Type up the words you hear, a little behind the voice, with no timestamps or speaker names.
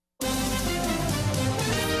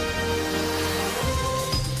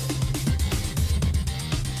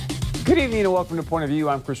Good evening and welcome to Point of View.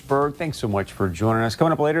 I'm Chris Berg. Thanks so much for joining us.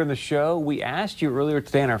 Coming up later in the show, we asked you earlier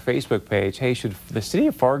today on our Facebook page, hey, should the city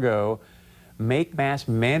of Fargo make masks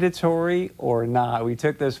mandatory or not? We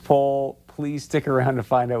took this poll. Please stick around to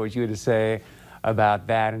find out what you had to say about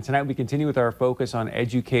that. And tonight we continue with our focus on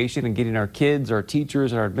education and getting our kids, our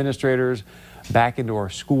teachers, and our administrators back into our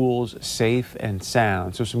schools safe and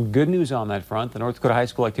sound. So some good news on that front. The North Dakota High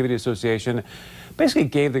School Activity Association basically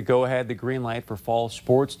gave the go-ahead, the green light for fall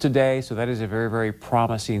sports today. So that is a very, very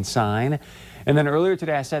promising sign. And then earlier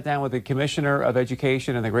today, I sat down with the Commissioner of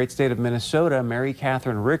Education in the great state of Minnesota, Mary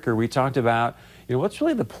Catherine Ricker. We talked about, what's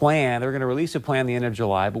really the plan? They're going to release a plan the end of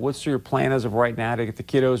July, but what's your plan as of right now to get the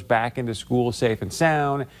kiddos back into school safe and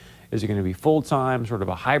sound? Is it going to be full-time, sort of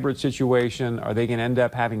a hybrid situation? Are they going to end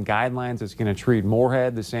up having guidelines that's going to treat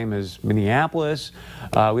Moorhead the same as Minneapolis?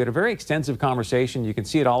 We had a very extensive conversation. You can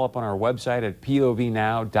see it all up on our website at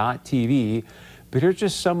povnow.tv. But here's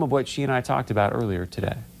just some of what she and I talked about earlier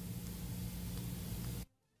today.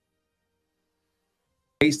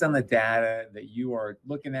 Based on the data that you are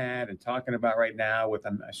looking at and talking about right now with,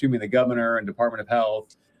 I'm assuming, the governor and Department of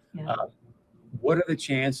Health, what are the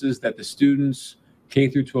chances that the students K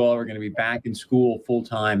through 12 are going to be back in school full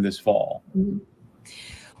time this fall?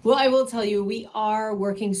 Well, I will tell you, we are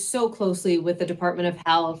working so closely with the Department of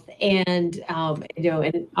Health and,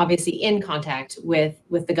 and obviously in contact with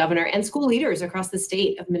the governor and school leaders across the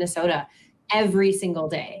state of Minnesota every single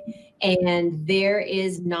day. And there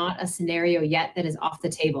is not a scenario yet that is off the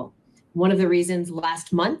table. One of the reasons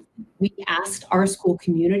last month we asked our school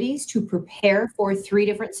communities to prepare for 3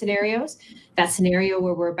 different scenarios. That scenario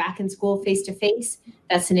where we're back in school face-to-face,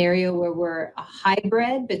 that scenario where we're a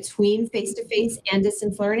hybrid between face-to-face and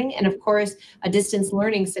distance learning, and of course, a distance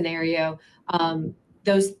learning scenario.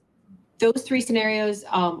 Those 3 scenarios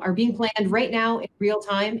are being planned right now in real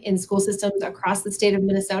time in school systems across the state of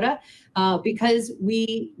Minnesota because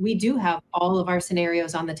we do have all of our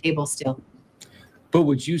scenarios on the table still. But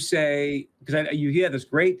would you say, because you had this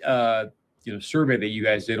great survey that you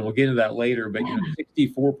guys did, and we'll get into that later, but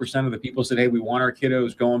 64% of the people said, hey, we want our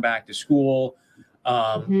kiddos going back to school.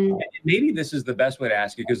 And maybe this is the best way to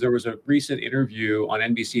ask it, because there was a recent interview on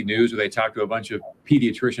NBC News where they talked to a bunch of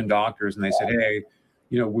pediatrician doctors, and they said, hey,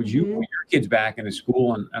 would you put your kids back into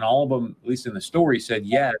school? And all of them, at least in the story, said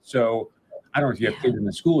yes. So I don't know if you have kids in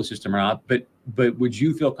the school system or not, but would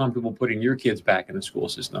you feel comfortable putting your kids back in the school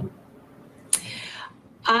system?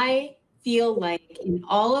 I feel like in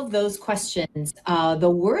all of those questions, the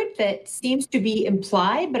word that seems to be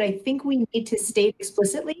implied, but I think we need to state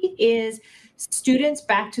explicitly, is students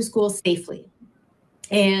back to school safely.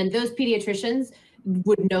 And those pediatricians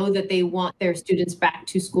would know that they want their students back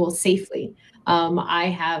to school safely. I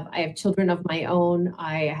have children of my own.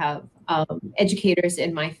 I have educators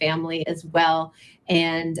in my family as well.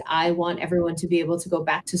 And I want everyone to be able to go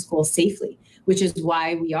back to school safely, which is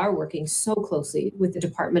why we are working so closely with the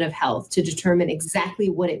Department of Health to determine exactly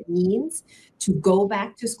what it means to go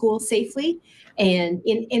back to school safely. And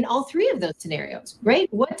in all 3 of those scenarios, right?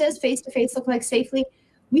 What does face-to-face look like safely?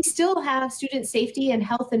 We still have student safety and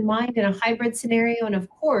health in mind in a hybrid scenario. And of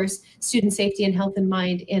course, student safety and health in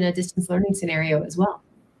mind in a distance learning scenario as well.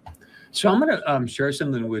 So I'm going to share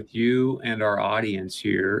something with you and our audience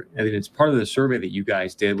here. I mean, it's part of the survey that you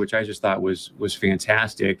guys did, which I just thought was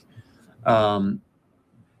fantastic. So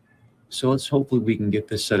let's hopefully we can get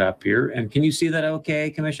this set up here. And can you see that okay,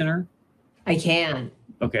 Commissioner? I can.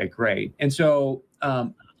 Okay, great. And so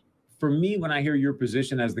for me, when I hear your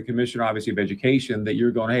position as the Commissioner, obviously, of Education, that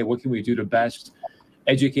you're going, hey, what can we do to best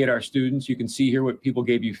educate our students? You can see here what people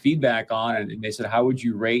gave you feedback on, and they said, how would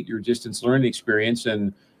you rate your distance learning experience?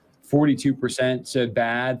 And 42% said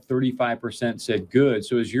bad, 35% said good.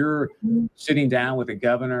 So as you're sitting down with the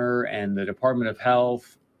governor and the Department of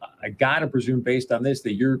Health, I got to presume based on this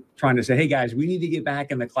that you're trying to say, hey, guys, we need to get back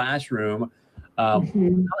in the classroom.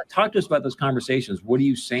 Talk to us about those conversations. What are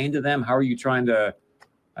you saying to them? How are you trying to,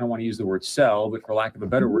 I don't want to use the word sell, but for lack of a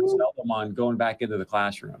better word, sell them on going back into the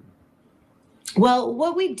classroom? Well,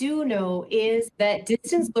 what we do know is that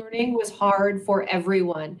distance learning was hard for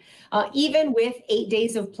everyone. Even with 8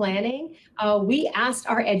 days of planning, we asked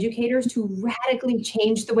our educators to radically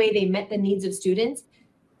change the way they met the needs of students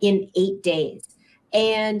in 8 days.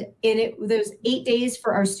 And those 8 days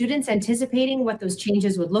for our students anticipating what those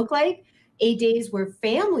changes would look like, 8 days where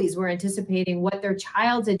families were anticipating what their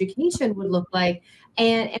child's education would look like.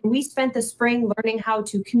 And we spent the spring learning how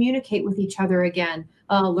to communicate with each other again,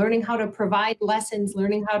 learning how to provide lessons,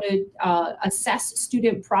 learning how to assess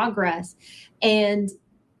student progress. And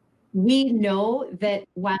we know that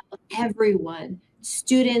while everyone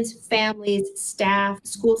students, families, staff,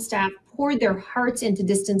 school staff poured their hearts into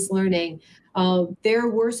distance learning, there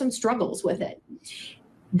were some struggles with it.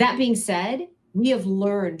 That being said, we have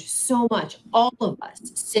learned so much, all of us,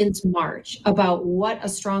 since March about what a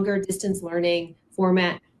stronger distance learning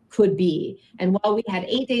format could be. And while we had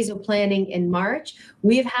 8 days of planning in March,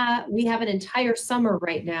 we have an entire summer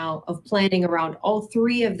right now of planning around all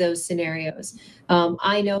three of those scenarios.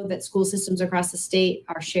 I know that school systems across the state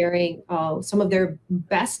are sharing some of their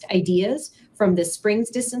best ideas from this spring's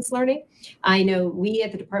distance learning. I know we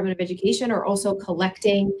at the Department of Education are also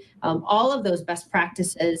collecting all of those best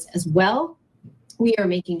practices as well. We are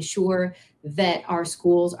making sure that our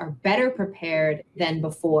schools are better prepared than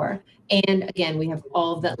before. And again, we have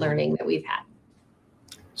all of that learning that we've had.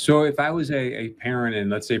 So if I was a parent in,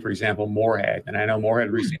 let's say, for example, Moorhead, and I know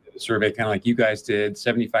Moorhead recently did a survey kind of like you guys did,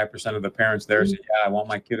 75% of the parents there said, yeah, I want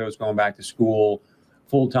my kiddos going back to school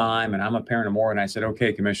full time. And I'm a parent of Moorhead. And I said,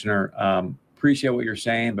 okay, Commissioner, appreciate what you're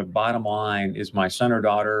saying, but bottom line is my son or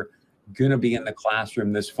daughter going to be in the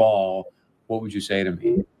classroom this fall? What would you say to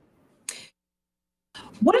me?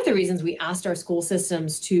 One of the reasons we asked our school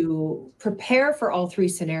systems to prepare for all three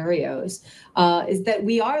scenarios is that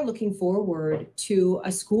we are looking forward to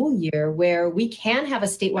a school year where we can have a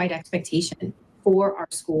statewide expectation for our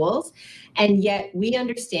schools. And yet we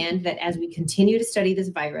understand that as we continue to study this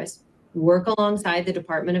virus, work alongside the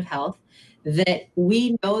Department of Health, that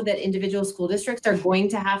we know that individual school districts are going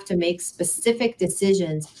to have to make specific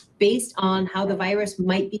decisions based on how the virus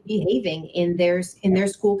might be behaving in their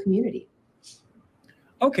school community.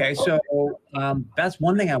 Okay, so that's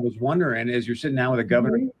one thing I was wondering is you're sitting down with the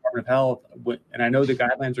governor of the Department of Health, and I know the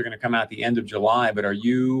guidelines are going to come out at the end of July, but are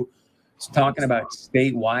you talking about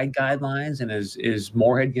statewide guidelines? And is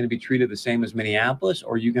Moorhead going to be treated the same as Minneapolis,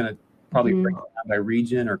 or are you going to probably break it down by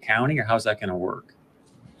region or county, or how's that going to work?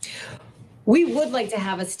 We would like to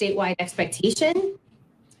have a statewide expectation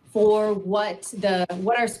for what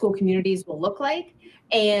our school communities will look like.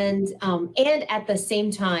 And at the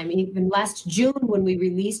same time, even last June, when we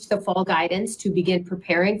released the fall guidance to begin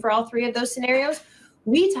preparing for all three of those scenarios,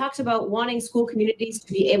 we talked about wanting school communities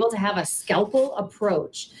to be able to have a scalpel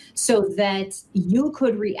approach so that you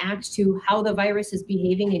could react to how the virus is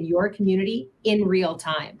behaving in your community in real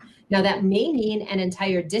time. Now, that may mean an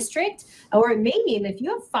entire district, or it may mean if you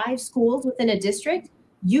have 5 schools within a district,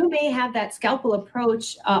 you may have that scalpel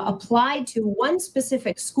approach applied to one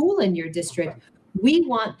specific school in your district. We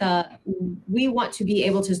want to be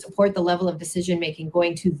able to support the level of decision making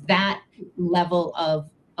going to that level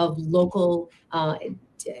of local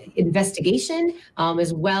investigation,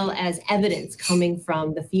 as well as evidence coming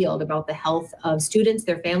from the field about the health of students,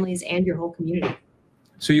 their families, and your whole community.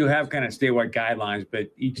 So you have kind of statewide guidelines,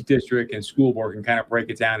 but each district and school board can kind of break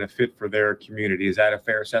it down to fit for their community. Is that a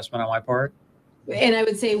fair assessment on my part? And I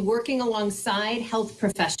would say working alongside health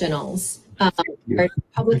professionals,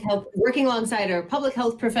 working alongside our public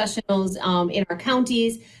health professionals in our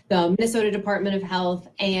counties, the Minnesota Department of Health,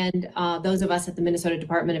 and those of us at the Minnesota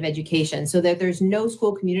Department of Education, so that there's no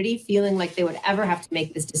school community feeling like they would ever have to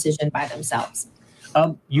make this decision by themselves.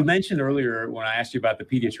 You mentioned earlier when I asked you about the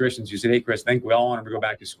pediatricians, you said, hey, Chris, I think we all want them to go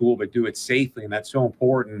back to school, but do it safely. And that's so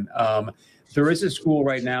important. There is a school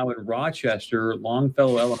right now in Rochester,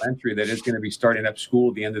 Longfellow Elementary, that is going to be starting up school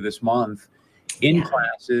at the end of this month in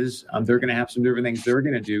classes. They're going to have some different things they're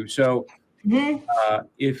going to do. So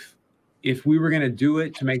if we were going to do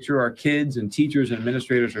it to make sure our kids and teachers and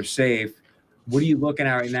administrators are safe, what are you looking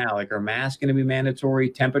at right now? Like, are masks going to be mandatory?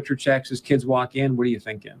 Temperature checks as kids walk in? What are you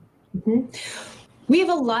thinking? We have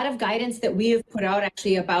a lot of guidance that we have put out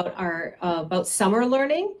actually about our about summer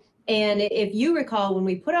learning. And if you recall, when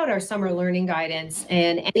we put out our summer learning guidance,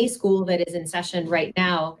 and any school that is in session right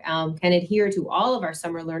now can adhere to all of our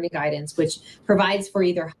summer learning guidance, which provides for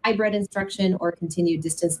either hybrid instruction or continued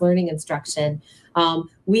distance learning instruction.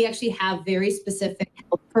 We actually have very specific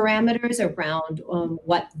health parameters around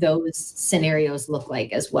what those scenarios look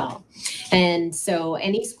like as well. And so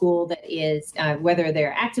any school that is, whether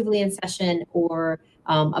they're actively in session or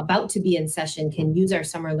about to be in session, can use our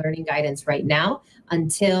summer learning guidance right now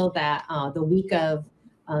until that the week of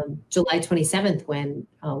July 27th, when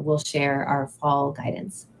we'll share our fall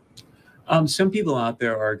guidance. Some people out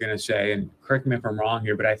there are going to say, and correct me if I'm wrong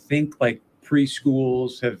here, but I think like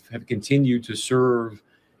preschools have continued to serve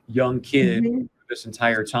young kids this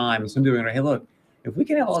entire time. And some people are going to, hey, look, if we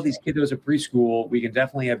can have all these kiddos at preschool, we can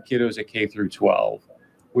definitely have kiddos at K through 12.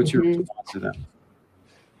 What's your response to them?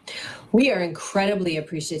 We are incredibly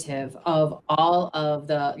appreciative of all of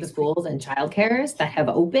the schools and childcares that have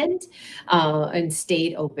opened and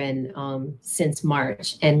stayed open since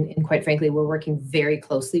March. And quite frankly, we're working very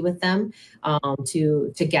closely with them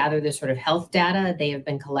to gather the sort of health data they have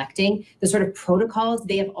been collecting, the sort of protocols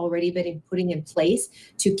they have already been putting in place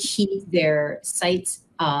to keep their sites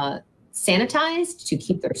sanitized, to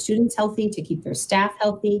keep their students healthy, to keep their staff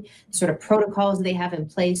healthy, sort of protocols they have in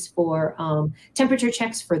place for temperature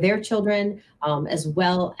checks for their children, as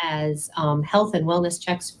well as health and wellness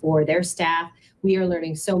checks for their staff. We are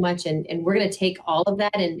learning so much, and we're going to take all of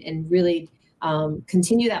that and really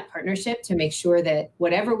continue that partnership to make sure that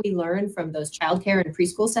whatever we learn from those childcare and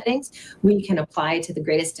preschool settings, we can apply to the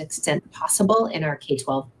greatest extent possible in our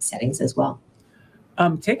K-12 settings as well.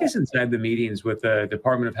 Take us inside the meetings with the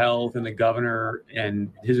Department of Health and the governor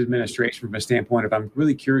and his administration from a standpoint of, I'm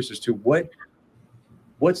really curious as to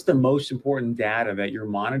what's the most important data that you're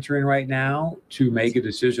monitoring right now to make a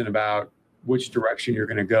decision about which direction you're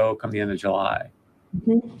going to go come the end of July.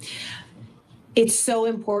 Mm-hmm. It's so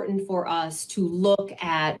important for us to look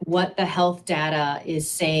at what the health data is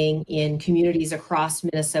saying in communities across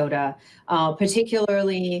Minnesota.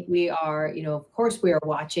 Particularly, we are, of course, we are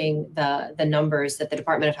watching the numbers that the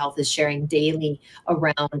Department of Health is sharing daily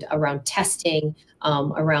around testing,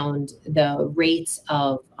 around the rates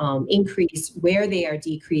of increase, where they are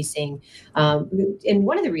decreasing. And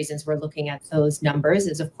one of the reasons we're looking at those numbers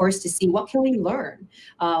is, of course, to see what can we learn?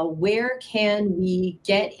 Where can we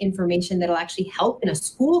get information that'll actually help in a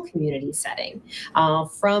school community setting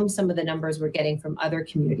from some of the numbers we're getting from other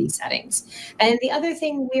community settings. And the other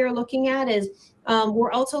thing we are looking at is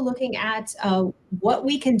we're also looking at what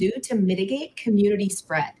we can do to mitigate community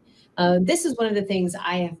spread. This is one of the things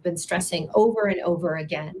I have been stressing over and over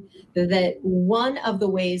again, that one of the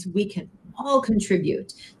ways we can all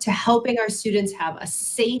contribute to helping our students have a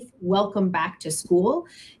safe welcome back to school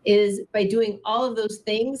is by doing all of those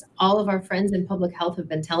things all of our friends in public health have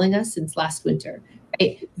been telling us since last winter,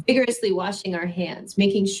 right? Vigorously washing our hands,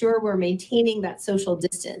 making sure we're maintaining that social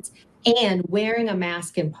distance, and wearing a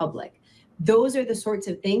mask in public. Those are the sorts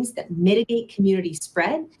of things that mitigate community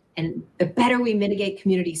spread. And the better we mitigate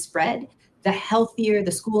community spread, the healthier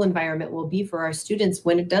the school environment will be for our students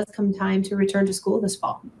when it does come time to return to school this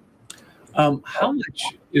fall. How much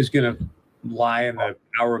is going to lie in the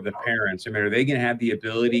power of the parents? I mean, are they going to have the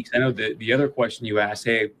ability? Because I know the other question you asked,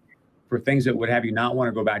 hey, for things that would have you not want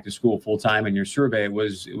to go back to school full time in your survey, it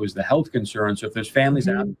was the health concern. So if there's families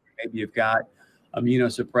out there, maybe you've got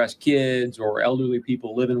immunosuppressed kids or elderly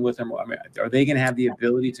people living with them, I mean, are they going to have the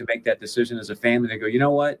ability to make that decision as a family? They go, you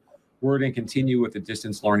know what, we're going to continue with the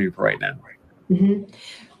distance learning for right now. Mm-hmm.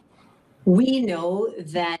 We know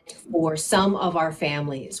that for some of our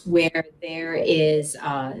families where there is,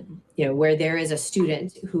 where there is a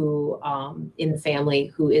student who in the family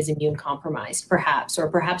who is immune compromised, perhaps, or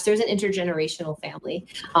perhaps there's an intergenerational family,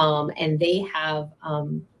 and they have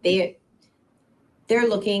they're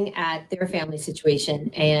looking at their family situation,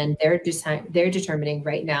 and they're determining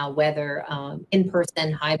right now whether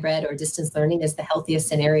in-person, hybrid, or distance learning is the healthiest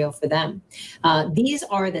scenario for them. These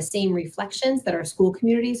are the same reflections that our school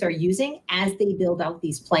communities are using as they build out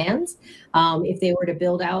these plans. If they were to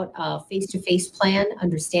build out a face-to-face plan,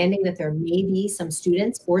 understanding that there may be some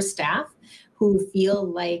students or staff who feel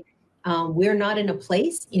like we're not in a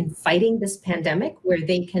place in fighting this pandemic where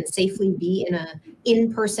they can safely be in an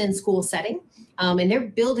in-person school setting. And they're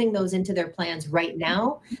building those into their plans right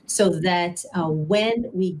now so that when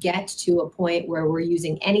we get to a point where we're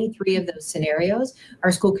using any three of those scenarios,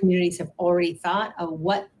 our school communities have already thought of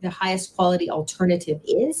what the highest quality alternative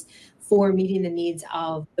is for meeting the needs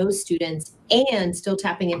of those students and still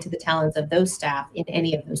tapping into the talents of those staff in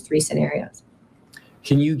any of those three scenarios.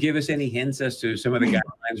 Can you give us any hints as to some of the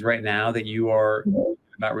guidelines right now that you are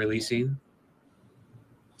about releasing?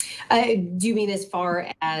 Do you mean as far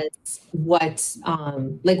as what,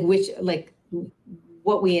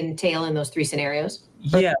 what we entail in those three scenarios?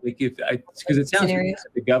 Yeah, because it sounds like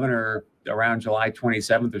the governor around July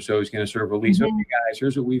 27th or so is going to sort of release, okay, guys,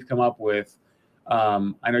 here's what we've come up with.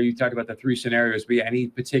 I know you talked about the three scenarios, but any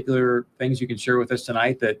particular things you can share with us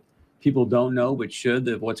tonight that people don't know but should,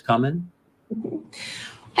 of what's coming?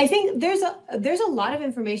 I think there's a lot of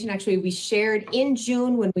information actually we shared in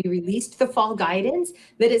June when we released the fall guidance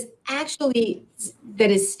that is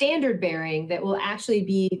standard bearing, that will actually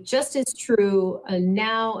be just as true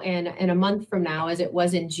now and a month from now as it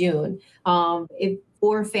was in June.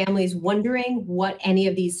 For families wondering what any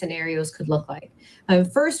of these scenarios could look like.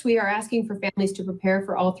 First, we are asking for families to prepare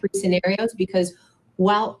for all three scenarios because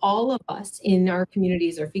while all of us in our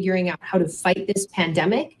communities are figuring out how to fight this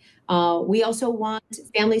pandemic, we also want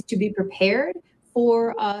families to be prepared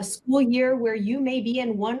for a school year where you may be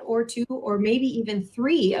in one or two or maybe even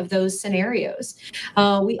three of those scenarios.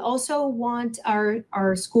 We also want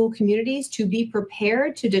our school communities to be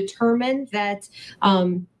prepared to determine that,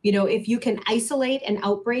 if you can isolate an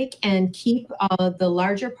outbreak and keep the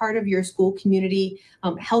larger part of your school community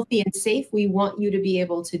healthy and safe, we want you to be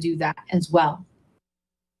able to do that as well.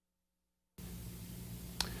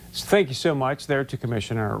 So thank you so much there to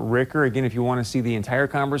Commissioner Ricker. Again, if you want to see the entire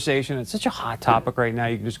conversation, it's such a hot topic right now.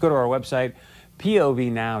 You can just go to our website,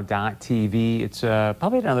 povnow.tv. It's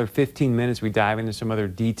probably another 15 minutes. We dive into some other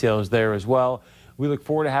details there as well. We look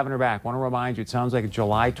forward to having her back. I want to remind you, it sounds like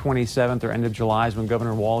July 27th or end of July is when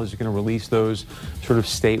Governor Walz is going to release those sort of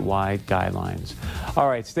statewide guidelines. All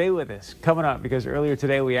right, stay with us. Coming up, because earlier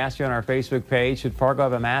today we asked you on our Facebook page, should Fargo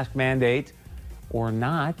have a mask mandate or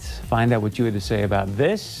not? Find out what you had to say about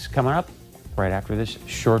this coming up right after this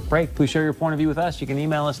short break. Please share your point of view with us. You can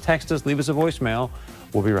email us, text us, leave us a voicemail.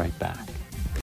 We'll be right back.